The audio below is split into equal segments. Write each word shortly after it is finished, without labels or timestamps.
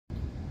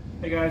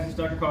Hey guys, it's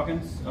Dr.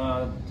 Calkins.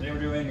 Today we're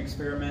doing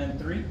experiment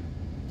 3,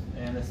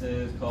 and this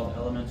is called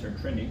Elements are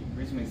Trendy. The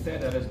reason we say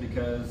that is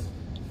because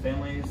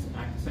families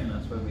act the same.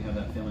 That's why we have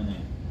that family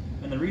name.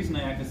 And the reason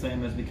they act the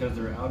same is because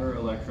their outer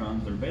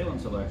electrons, their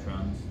valence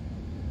electrons,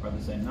 are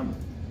the same number.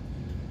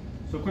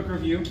 So quick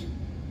review.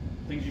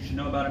 Things you should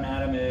know about an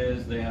atom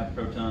is they have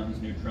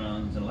protons,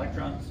 neutrons, and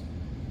electrons.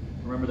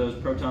 Remember, those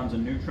protons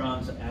and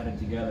neutrons added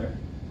together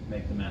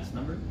make the mass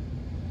number.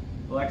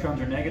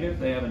 Electrons are negative.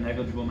 They have a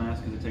negligible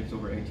mass because it takes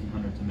over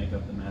 1800 to make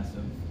up the mass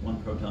of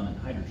one proton in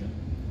hydrogen.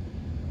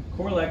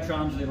 Core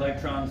electrons are the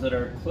electrons that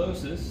are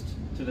closest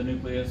to the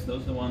nucleus.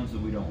 Those are the ones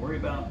that we don't worry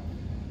about.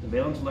 The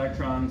valence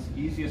electrons,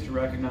 easiest to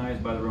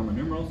recognize by the Roman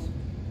numerals.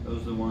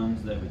 Those are the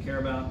ones that we care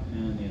about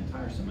in the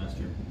entire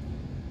semester.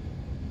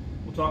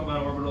 We'll talk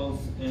about orbitals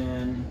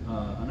in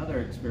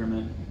another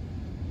experiment,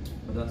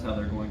 but that's how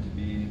they're going to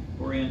be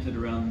oriented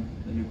around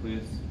the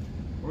nucleus.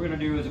 What we're going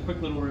to do is a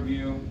quick little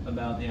review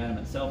about the atom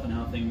itself and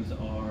how things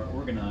are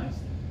organized.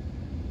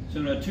 So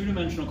in a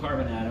two-dimensional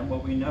carbon atom,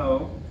 what we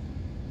know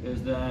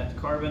is that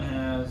carbon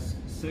has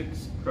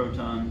 6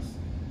 protons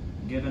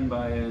given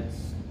by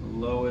its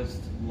lowest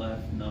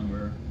left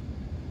number,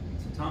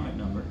 its atomic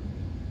number,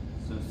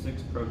 so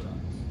 6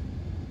 protons.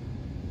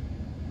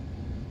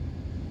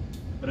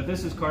 But if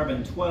this is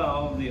carbon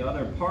 12, the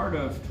other part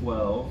of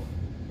 12,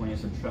 when you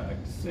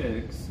subtract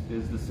 6,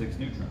 is the 6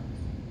 neutrons.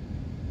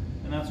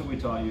 And that's what we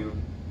taught you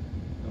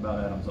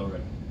about atoms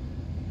already.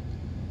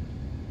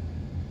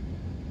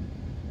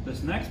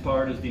 This next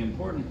part is the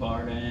important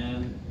part,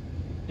 and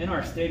in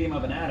our stadium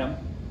of an atom,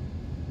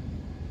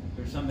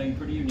 there's something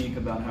pretty unique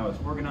about how it's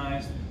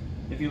organized.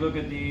 If you look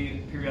at the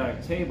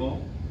periodic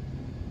table,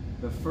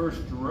 the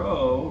first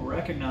row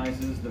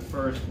recognizes the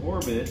first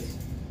orbit,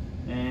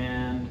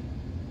 and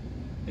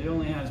it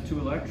only has 2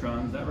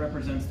 electrons. That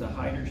represents the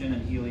hydrogen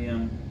and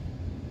helium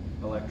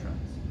electrons.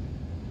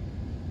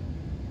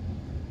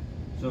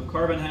 So if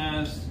carbon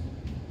has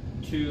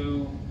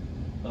 2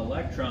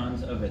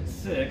 electrons of its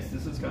 6,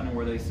 this is kind of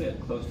where they sit,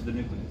 close to the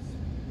nucleus.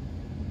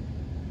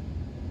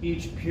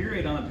 Each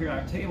period on the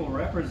periodic table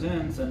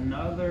represents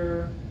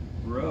another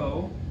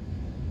row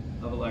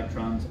of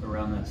electrons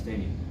around that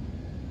stadium.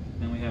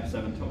 And we have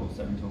 7 total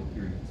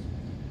periods.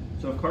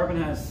 So if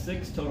carbon has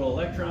 6 total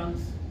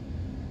electrons,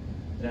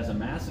 it has a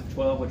mass of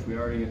 12, which we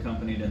already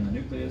accompanied in the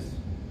nucleus.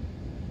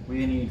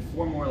 We need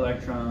 4 more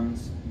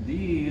electrons.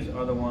 These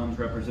are the ones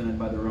represented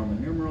by the Roman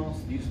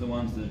numerals. These are the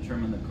ones that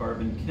determine the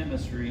carbon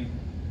chemistry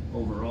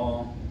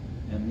overall.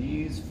 And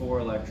these 4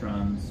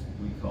 electrons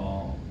we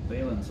call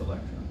valence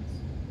electrons.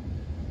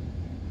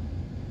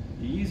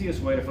 The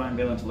easiest way to find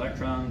valence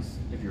electrons,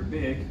 if you're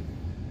big,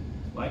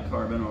 like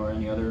carbon or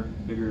any other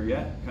bigger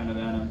yet kind of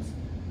atoms,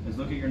 is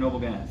look at your noble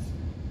gas.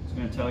 It's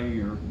going to tell you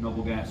your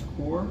noble gas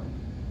core,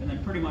 and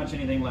then pretty much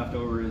anything left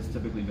over is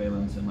typically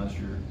valence unless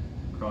you're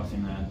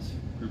crossing that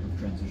group of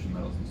transition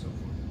metals and so forth.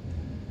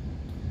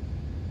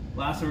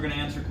 Lastly, we're going to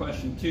answer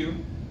question 2.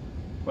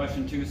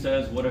 Question 2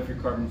 says, what if you're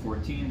carbon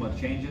 14? What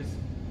changes?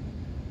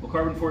 Well,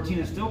 carbon 14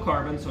 is still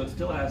carbon, so it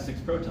still has 6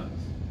 protons.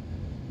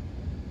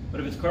 But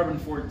if it's carbon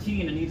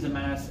 14, it needs a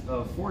mass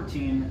of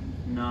 14,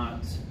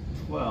 not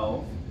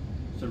 12.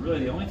 So really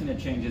the only thing that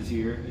changes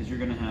here is you're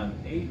going to have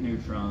 8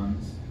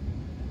 neutrons,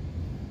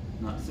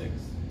 not 6.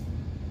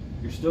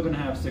 You're still going to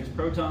have 6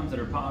 protons that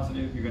are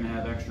positive. You're going to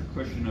have extra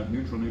cushion of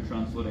neutral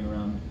neutrons floating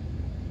around,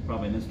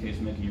 probably in this case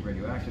making you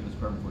radioactive as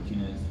carbon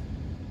 14 is.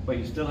 But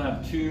you still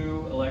have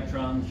 2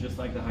 electrons, just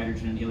like the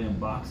hydrogen and helium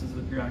boxes of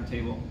the periodic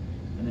table.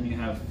 And then you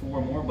have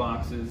 4 more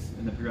boxes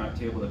in the periodic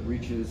table that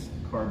reaches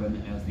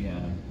carbon as the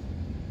atom.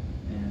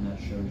 And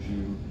that shows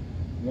you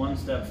one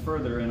step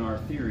further in our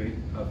theory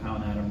of how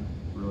an atom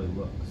really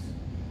looks.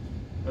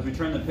 As we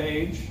turn the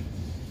page,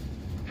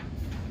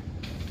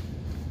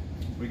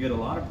 we get a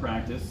lot of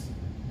practice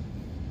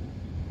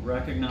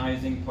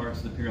recognizing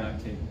parts of the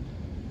periodic table.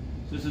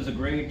 So this is a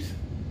great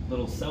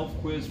little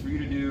self-quiz for you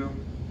to do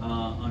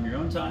on your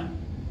own time.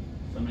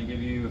 So I'm going to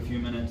give you a few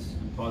minutes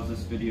and pause this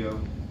video,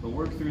 but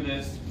work through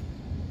this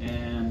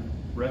and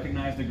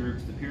recognize the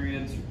groups, the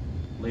periods,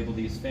 label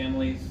these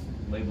families,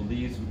 label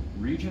these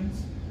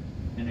regions,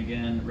 and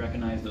again,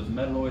 recognize those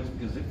metalloids,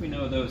 because if we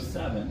know those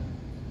 7,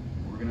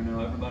 we're going to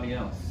know everybody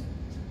else.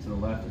 To the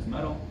left is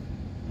metal,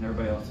 and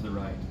everybody else to the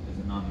right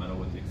is a non-metal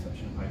with the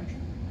exception of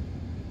hydrogen.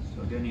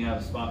 So again, you have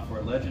a spot for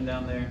a legend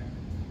down there.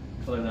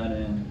 Color that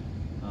in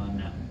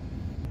now.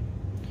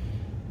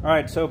 All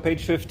right, so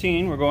page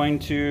 15, we're going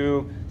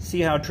to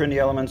see how trendy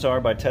elements are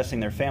by testing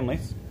their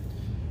families.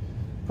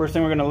 First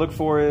thing we're going to look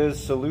for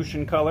is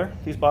solution color.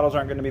 These bottles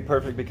aren't going to be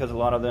perfect because a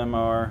lot of them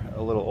are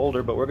a little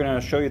older, but we're going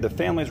to show you the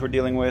families we're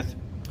dealing with.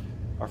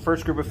 Our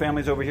first group of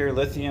families over here,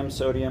 lithium,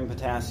 sodium,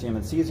 potassium,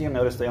 and cesium.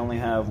 Notice they only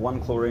have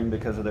 1 chlorine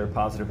because of their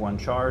 +1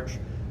 charge.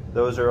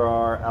 Those are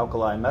our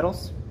alkali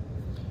metals.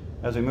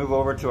 As we move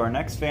over to our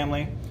next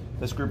family,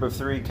 this group of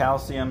 3,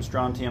 calcium,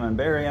 strontium, and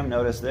barium,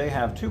 notice they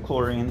have 2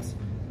 chlorines,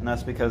 and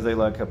that's because they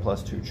lack a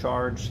 +2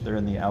 charge. They're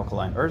in the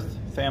alkaline earth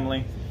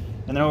family.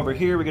 And then over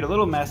here we get a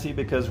little messy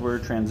because we're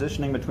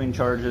transitioning between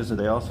charges, and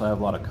they also have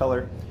a lot of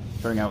color.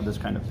 starting out with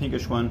this kind of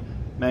pinkish one.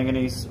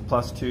 Manganese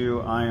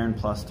 +2, iron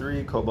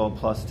 +3, cobalt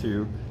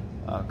 +2,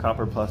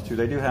 copper +2.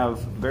 They do have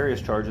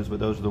various charges, but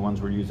those are the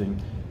ones we're using.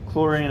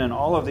 Chlorine in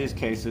all of these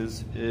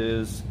cases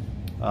is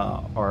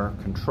our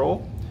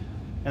control.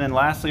 And then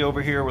lastly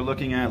over here we're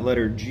looking at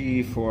letter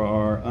G for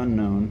our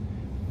unknown.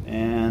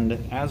 And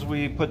as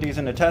we put these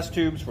into test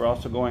tubes, we're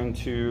also going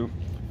to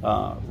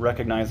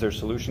recognize their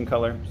solution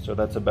color, so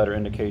that's a better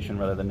indication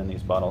rather than in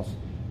these bottles.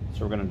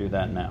 So we're going to do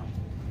that now.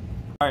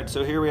 All right,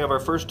 so here we have our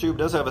first tube. It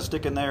does have a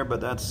stick in there,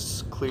 but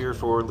that's clear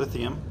for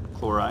lithium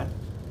chloride.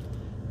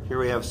 Here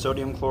we have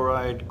sodium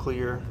chloride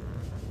clear.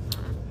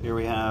 Here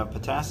we have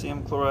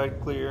potassium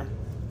chloride clear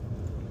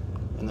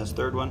in this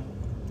third one,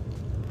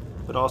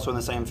 but also in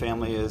the same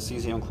family is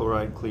cesium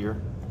chloride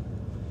clear.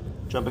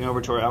 Jumping over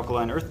to our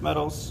alkaline earth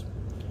metals,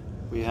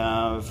 we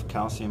have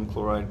calcium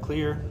chloride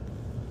clear,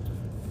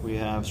 we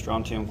have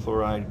strontium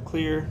chloride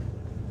clear,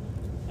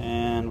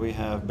 and we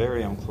have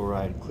barium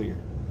chloride clear.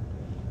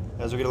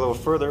 As we get a little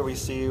further, we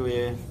see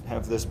we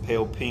have this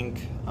pale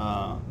pink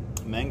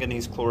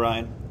manganese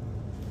chloride,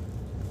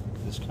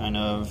 this kind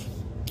of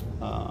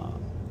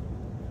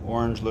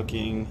orange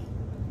looking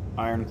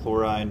iron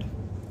chloride,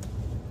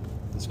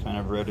 this kind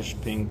of reddish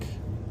pink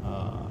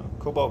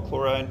cobalt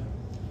chloride,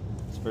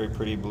 it's very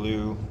pretty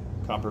blue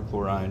copper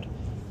chloride,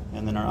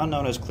 and then our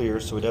unknown is clear,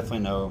 so we definitely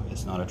know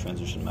it's not a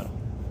transition metal.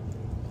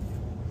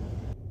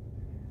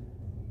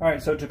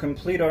 Alright, so to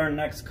complete our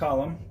next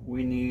column,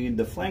 we need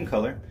the flame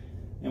color.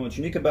 And what's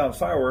unique about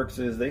fireworks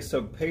is they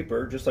soak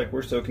paper, just like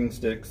we're soaking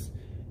sticks.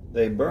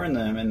 They burn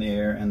them in the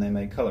air and they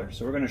make color.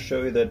 So we're going to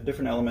show you that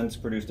different elements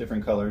produce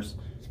different colors,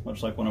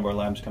 much like one of our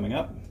labs coming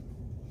up.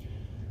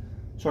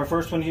 So our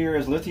first one here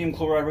is lithium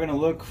chloride. We're going to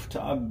look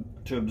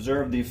to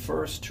observe the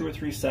first 2 or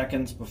 3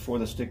 seconds before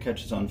the stick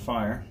catches on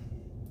fire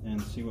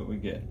and see what we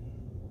get.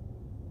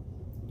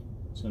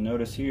 So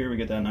notice here we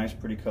get that nice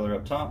pretty color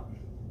up top.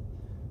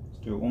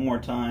 Let's do it one more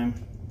time.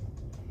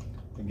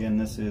 Again,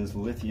 this is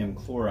lithium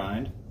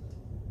chloride.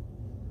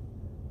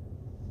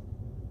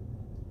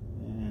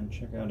 And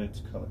check out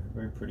its color,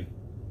 very pretty.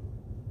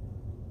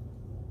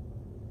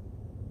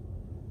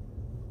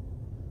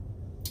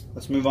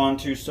 Let's move on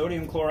to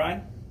sodium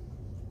chloride.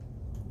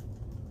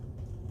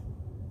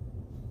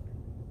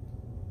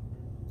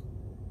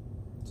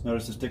 Let's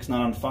notice the stick's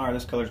not on fire.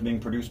 This color is being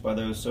produced by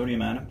those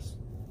sodium atoms.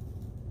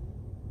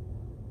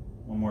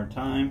 One more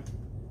time.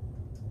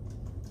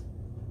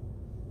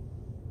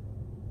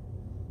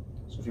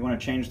 So if you want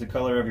to change the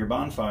color of your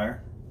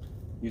bonfire,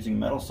 using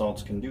metal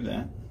salts can do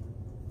that.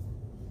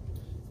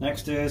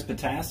 Next is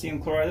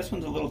potassium chloride. This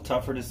one's a little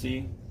tougher to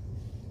see.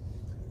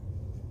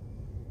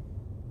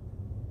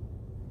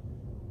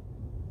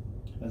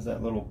 Has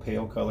that little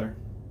pale color.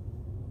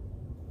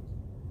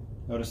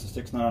 Notice the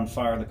stick's not on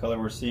fire. The color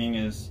we're seeing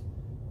is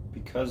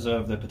because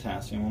of the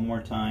potassium. One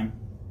more time.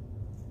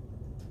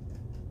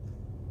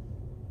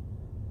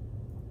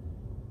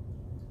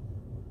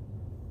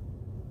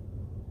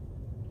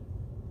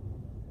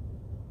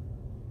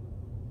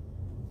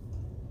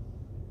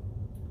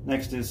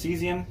 Next is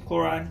cesium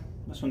chloride.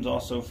 This one's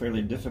also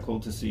fairly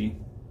difficult to see.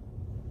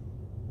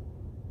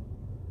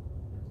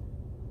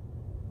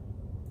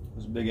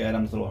 Those big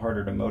atoms a little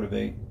harder to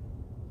motivate.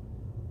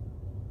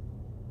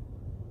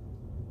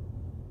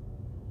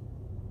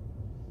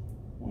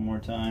 One more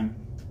time.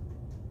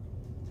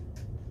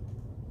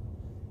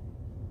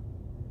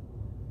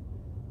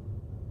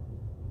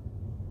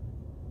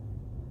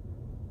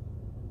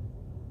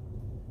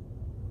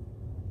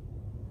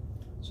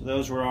 So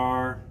those were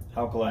our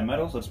alkali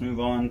metals. Let's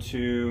move on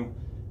to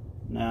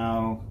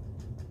now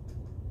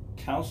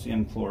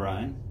calcium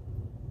chloride.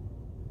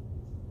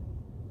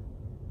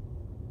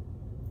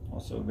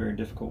 Also a very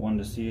difficult one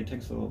to see. It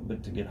takes a little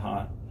bit to get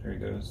hot. There he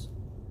goes.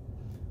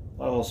 A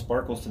lot of little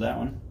sparkles to that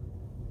one.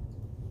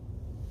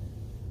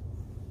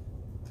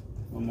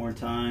 One more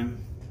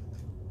time.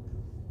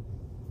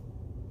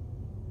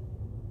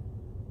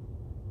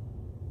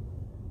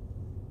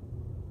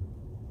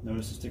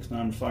 Notice the stick's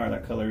not on fire.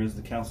 That color is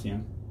the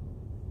calcium.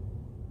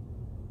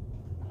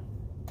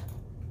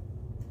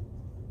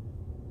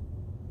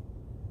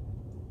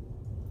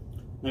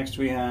 Next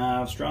we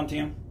have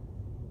strontium,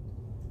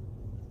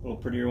 a little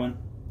prettier one.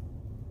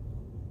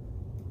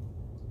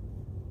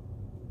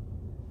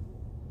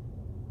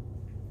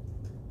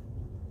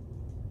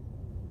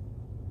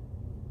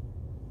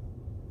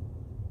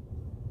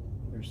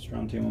 There's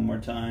strontium one more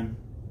time.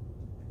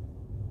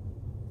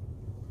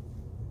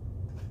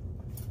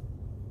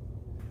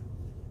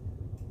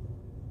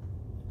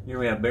 Here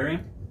we have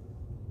barium.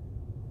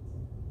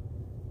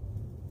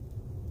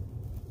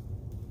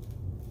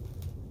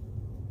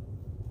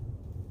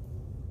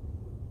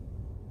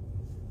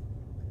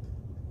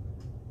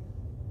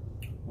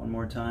 One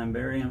more time,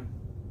 barium.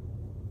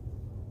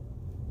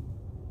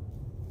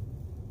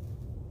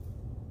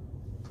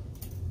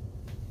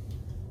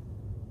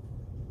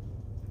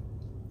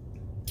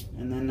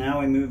 And then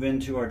now we move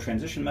into our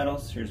transition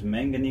metals. Here's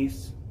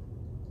manganese.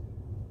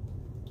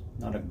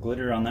 Not a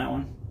glitter on that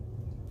one.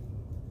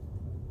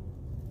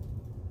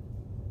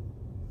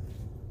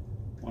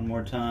 One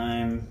more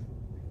time,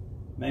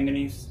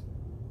 manganese.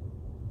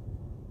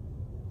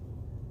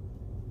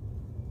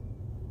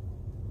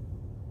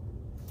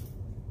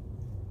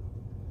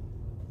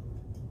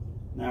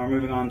 Now we're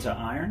moving on to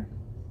iron.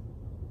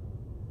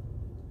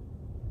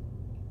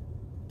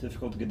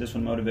 Difficult to get this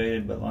one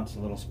motivated, but lots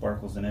of little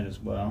sparkles in it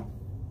as well.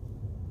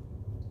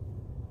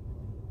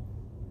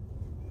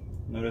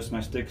 Notice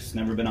my stick's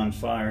never been on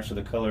fire, so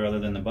the color other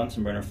than the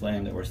Bunsen burner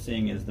flame that we're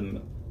seeing is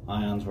the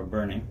ions we're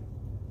burning.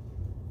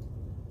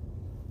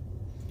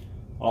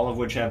 All of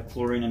which have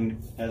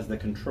chlorine as the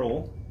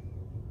control.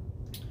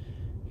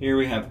 Here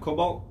we have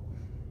cobalt.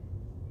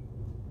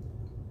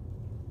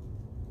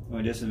 The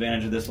only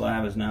disadvantage of this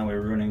lab is now we're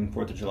ruining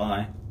 4th of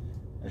July.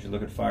 As you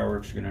look at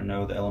fireworks, you're going to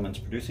know the elements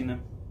producing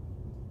them.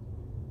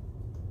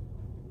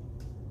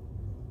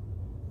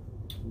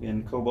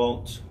 Again,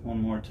 cobalt,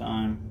 one more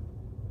time.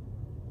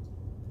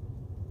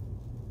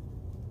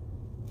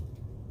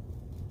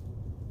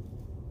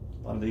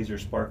 A lot of these are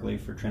sparkly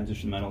for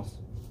transition metals.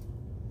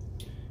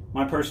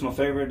 My personal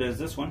favorite is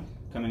this one,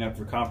 coming up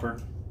for copper.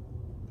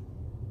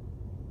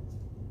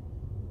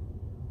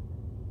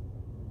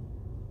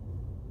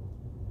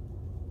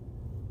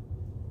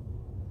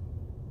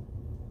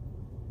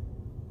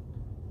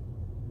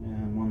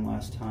 And one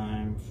last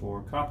time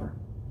for copper.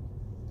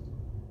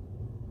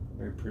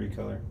 Very pretty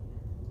color.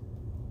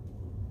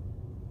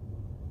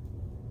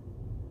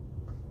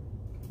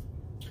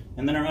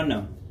 And then our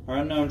unknown. Our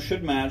unknown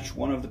should match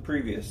one of the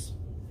previous.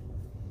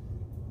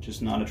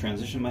 Just not a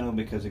transition metal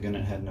because again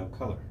it had no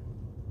color.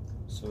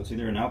 So it's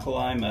either an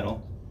alkali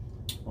metal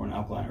or an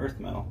alkaline earth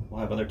metal.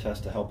 We'll have other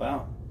tests to help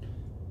out.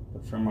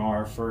 But from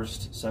our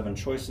first 7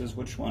 choices,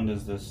 which one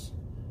does this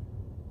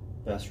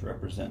best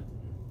represent?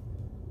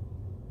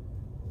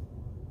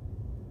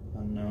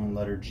 Unknown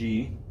letter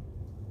G.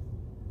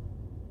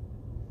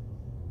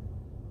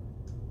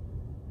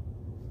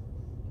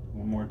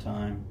 One more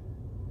time.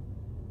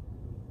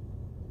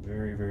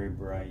 Very, very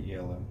bright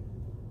yellow.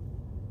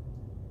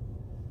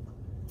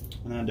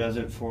 And that does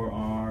it for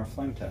our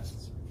flame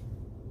tests.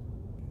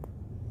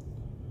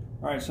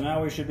 Alright, so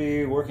now we should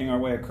be working our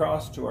way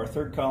across to our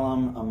third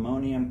column,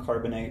 ammonium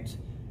carbonate.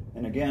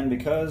 And again,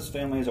 because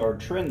families are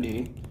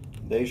trendy,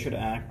 they should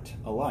act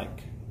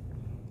alike.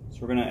 So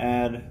we're going to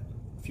add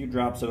a few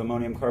drops of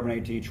ammonium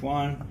carbonate to each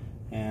one,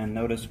 and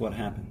notice what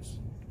happens.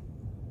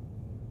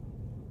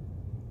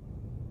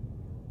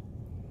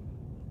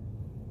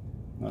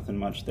 Nothing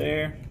much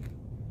there.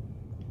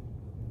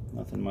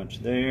 Nothing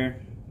much there.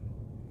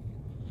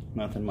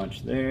 Nothing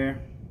much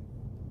there.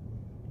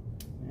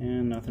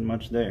 And nothing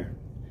much there.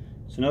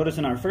 So notice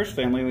in our first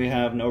family we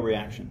have no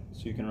reaction.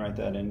 So you can write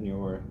that in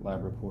your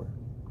lab report.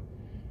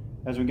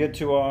 As we get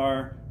to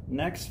our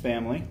next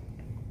family,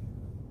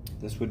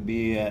 this would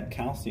be at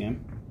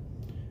calcium.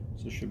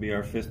 So this should be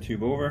our 5th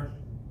tube over.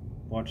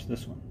 Watch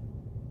this one.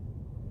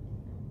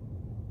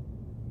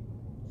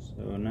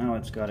 So now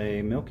it's got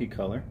a milky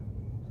color.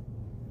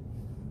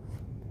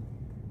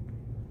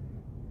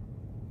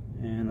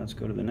 And let's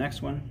go to the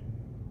next one.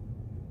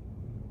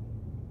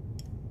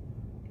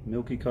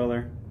 Milky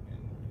color.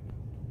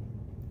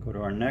 Go to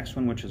our next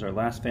one, which is our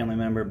last family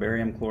member,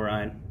 barium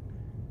chloride,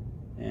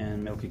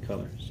 and milky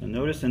color. So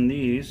notice in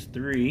these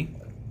 3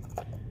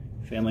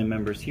 family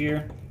members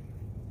here,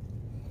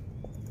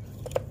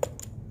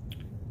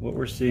 what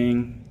we're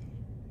seeing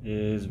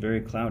is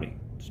very cloudy.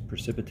 It's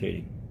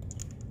precipitating.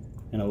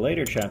 In a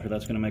later chapter,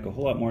 that's going to make a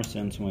whole lot more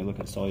sense when we look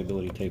at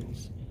solubility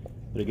tables.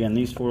 But again,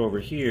 these 4 over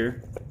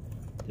here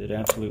did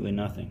absolutely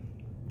nothing.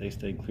 They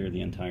stayed clear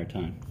the entire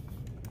time.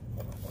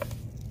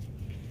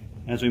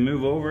 As we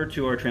move over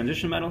to our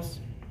transition metals,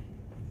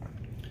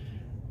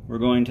 we're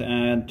going to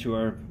add to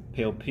our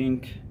pale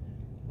pink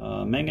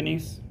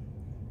manganese.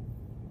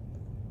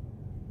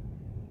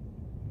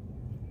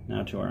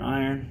 Now to our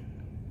iron.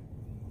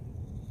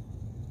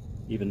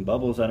 Even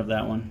bubbles out of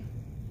that one.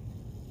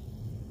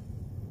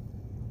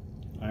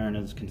 Iron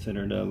is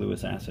considered a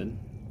Lewis acid,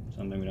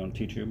 something we don't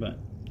teach you, but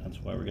that's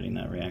why we're getting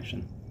that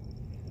reaction.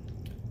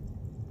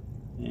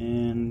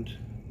 And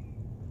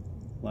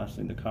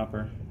lastly, the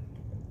copper.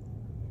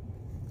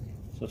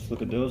 So let's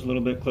look at those a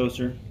little bit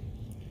closer.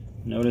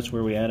 Notice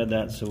where we added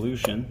that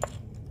solution.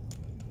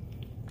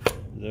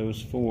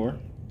 Those 4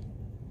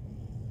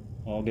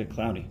 all get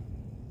cloudy.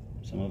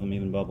 Some of them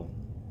even bubble.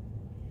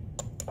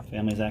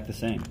 Families act the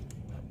same.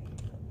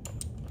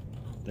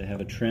 They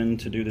have a trend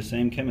to do the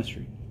same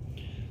chemistry.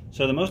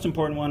 So the most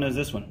important one is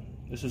this one.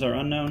 This is our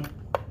unknown.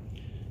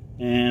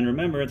 And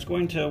remember, it's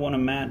going to want to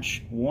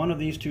match one of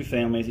these 2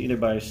 families either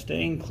by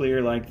staying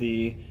clear like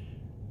the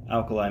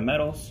alkali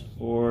metals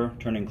or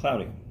turning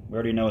cloudy. We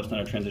already know it's not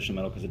a transition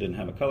metal because it didn't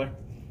have a color.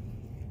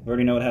 We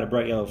already know it had a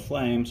bright yellow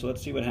flame, so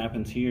let's see what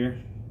happens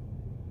here.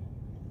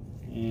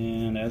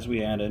 And as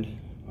we added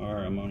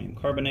our ammonium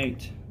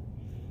carbonate,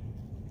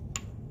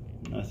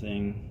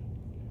 nothing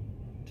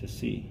to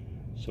see.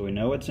 So we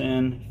know it's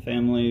in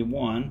family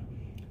 1,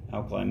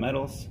 alkali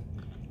metals,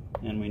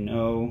 and we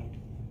know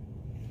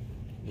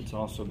it's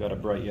also got a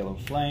bright yellow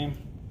flame.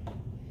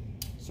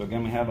 So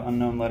again, we have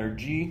unknown letter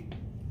G.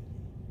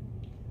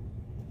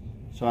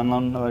 So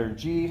unknown letter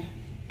G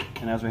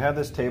And as we have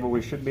this table,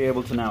 we should be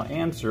able to now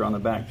answer on the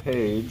back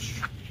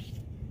page,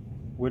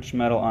 which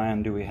metal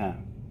ion do we have?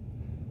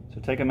 So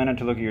take a minute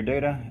to look at your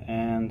data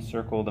and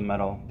circle the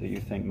metal that you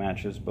think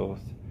matches both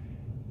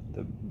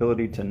the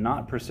ability to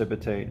not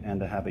precipitate and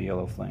to have a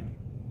yellow flame.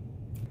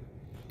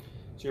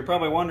 So you're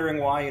probably wondering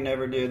why you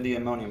never did the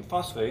ammonium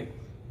phosphate,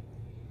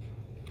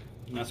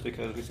 and that's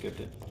because we skipped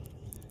it.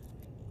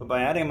 But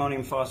by adding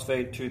ammonium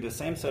phosphate to the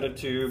same set of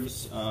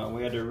tubes,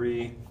 we had to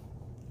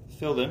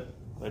refill them.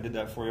 I did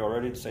that for you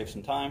already to save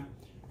some time.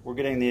 We're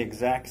getting the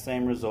exact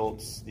same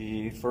results.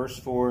 The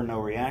first 4, no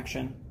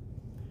reaction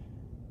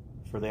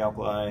for the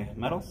alkali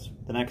metals.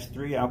 The next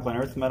 3 alkaline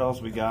earth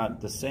metals, we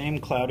got the same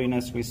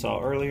cloudiness we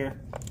saw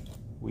earlier,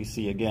 we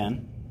see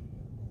again.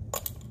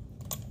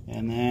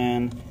 And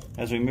then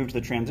as we move to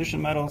the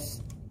transition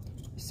metals,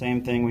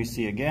 same thing we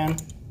see again,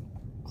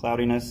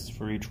 cloudiness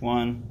for each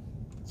one,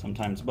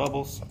 sometimes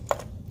bubbles.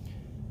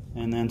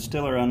 And then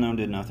still our unknown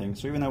did nothing.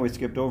 So even though we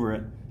skipped over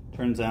it,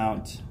 turns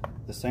out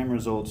the same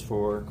results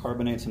for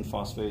carbonates and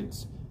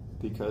phosphates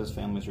because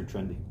families are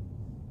trendy.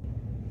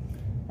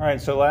 All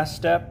right, so last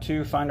step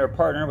to find our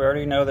partner. We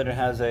already know that it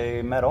has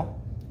a metal.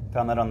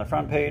 Found that on the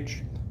front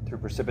page through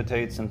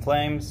precipitates and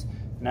flames.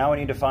 Now we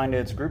need to find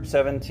its group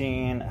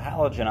 17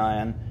 halogen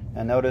ion,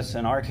 and notice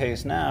in our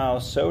case now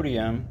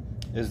sodium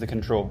is the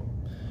control.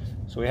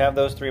 So we have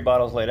those 3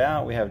 bottles laid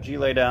out, we have G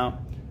laid out.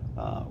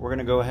 We're going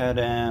to go ahead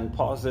and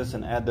pause this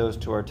and add those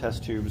to our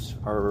test tubes.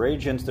 Our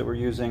reagents that we're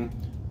using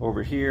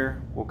over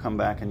here, we'll come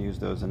back and use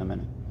those in a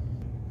minute.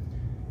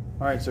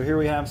 All right, so here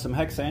we have some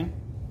hexane.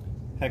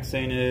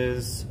 Hexane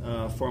is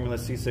formula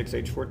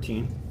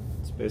C6H14.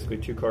 It's basically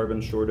 2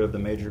 carbons short of the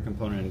major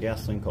component in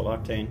gasoline called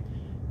octane.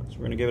 So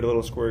we're going to give it a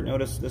little squirt.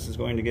 Notice this is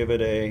going to give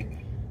it a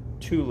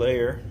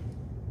 2-layer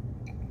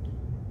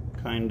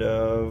kind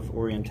of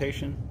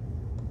orientation.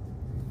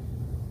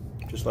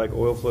 Just like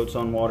oil floats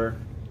on water,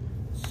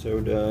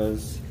 so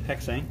does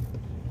hexane.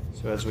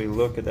 So as we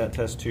look at that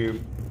test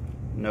tube,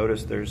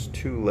 notice there's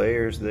 2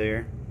 layers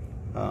there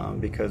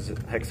because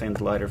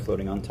hexane's lighter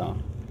floating on top.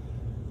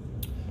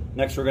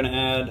 Next we're going to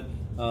add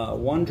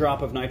 1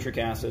 drop of nitric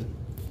acid.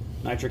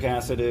 Nitric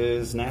acid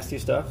is nasty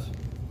stuff,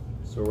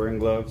 so we're wearing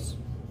gloves.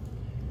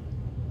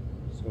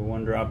 So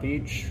 1 drop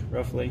each,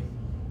 roughly.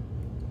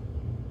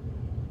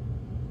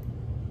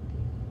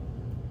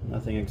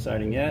 Nothing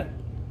exciting yet.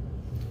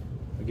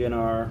 Again,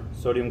 our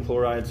sodium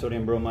chloride,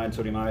 sodium bromide,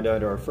 sodium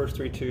iodide are our first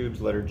 3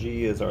 tubes. Letter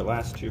G is our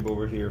last tube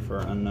over here for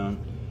our unknown.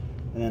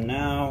 And then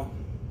now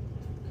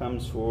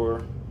comes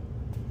for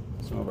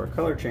some of our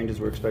color changes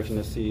we're expecting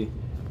to see,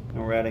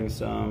 and we're adding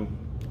some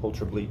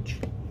ultra bleach.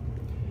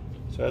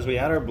 So as we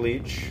add our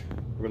bleach,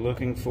 we're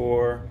looking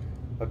for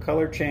a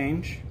color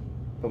change,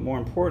 but more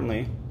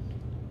importantly,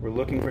 we're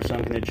looking for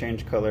something to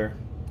change color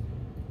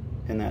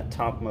in that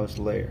topmost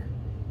layer.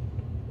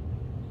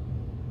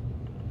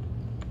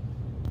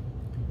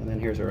 And then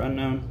here's our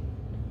unknown.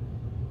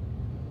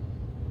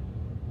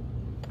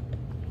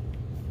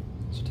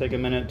 So take a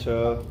minute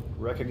to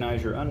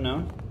recognize your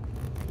unknown.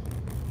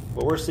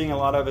 What we're seeing a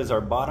lot of is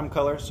our bottom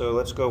color, so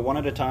let's go one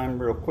at a time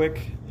real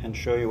quick and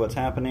show you what's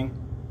happening.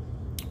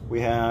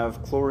 We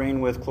have chlorine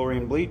with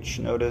chlorine bleach.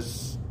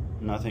 Notice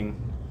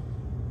nothing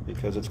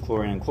because it's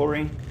chlorine and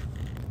chlorine.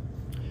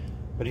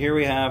 But here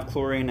we have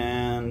chlorine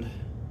and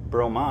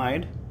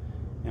bromide,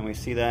 and we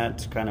see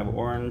that kind of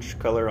orange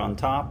color on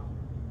top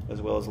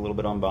as well as a little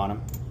bit on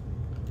bottom.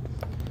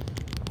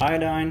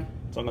 Iodine,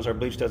 as long as our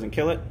bleach doesn't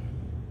kill it.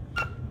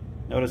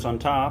 Notice on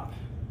top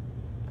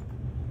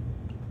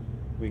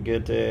we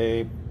get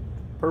a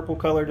purple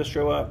color to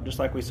show up, just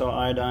like we saw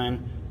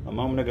iodine a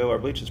moment ago. Our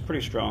bleach is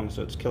pretty strong,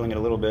 so it's killing it a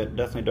little bit,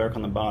 definitely dark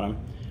on the bottom.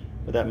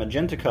 But that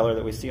magenta color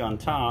that we see on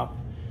top,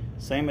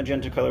 same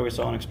magenta color we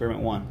saw in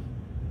experiment 1.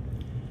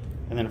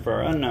 And then for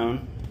our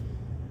unknown,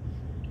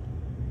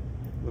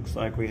 looks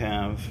like we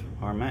have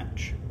our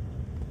match.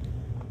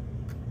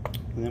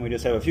 And then we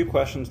just have a few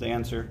questions to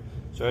answer.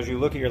 So as you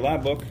look at your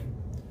lab book,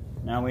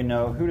 now we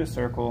know who to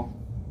circle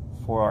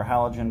for our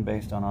halogen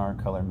based on our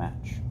color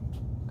match.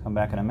 Come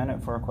back in a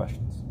minute for our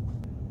questions.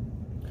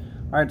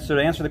 All right, so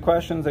to answer the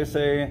questions, they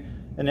say,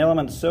 in the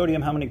element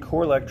sodium, how many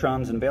core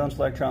electrons and valence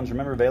electrons?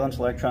 Remember, valence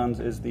electrons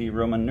is the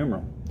Roman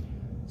numeral.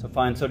 So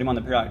find sodium on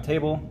the periodic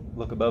table,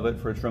 look above it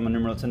for its Roman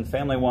numeral. It's in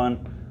family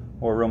 1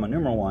 or Roman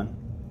numeral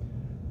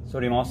 1.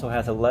 Sodium also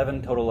has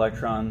 11 total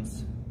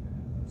electrons.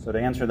 So to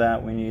answer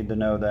that, we need to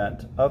know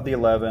that of the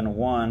 11,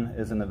 1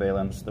 is in the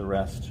valence, the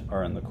rest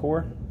are in the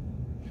core.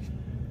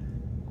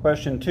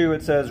 Question 2,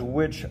 it says,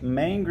 which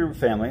main group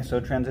family,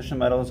 so transition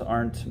metals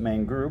aren't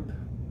main group,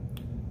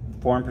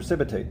 form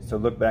precipitate? So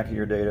look back at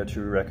your data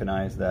to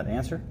recognize that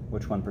answer.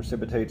 Which one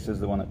precipitates is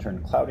the one that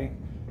turned cloudy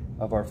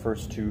of our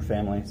first 2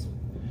 families.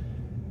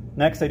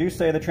 Next, they do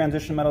say the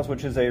transition metals,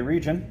 which is a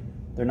region.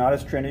 They're not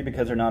as trendy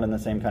because they're not in the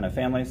same kind of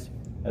families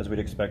as we'd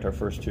expect our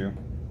first 2.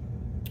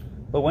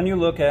 But when you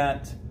look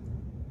at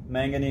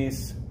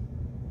manganese,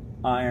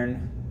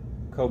 iron,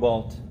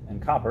 cobalt,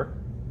 and copper,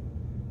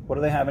 what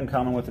do they have in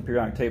common with the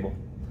periodic table?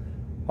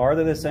 Are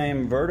they the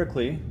same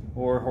vertically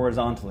or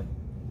horizontally?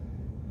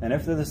 And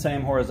if they're the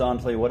same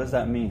horizontally, what does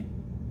that mean?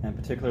 And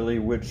particularly,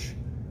 which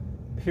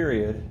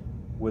period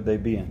would they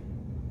be in?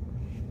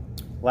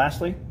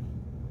 Lastly,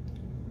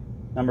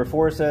 number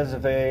 4 says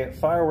if a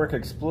firework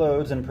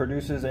explodes and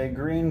produces a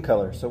green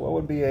color. So what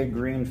would be a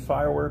green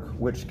firework?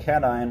 Which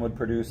cation would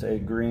produce a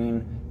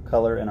green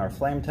color in our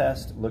flame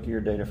test? Look at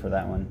your data for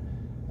that one.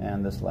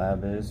 And this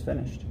lab is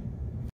finished.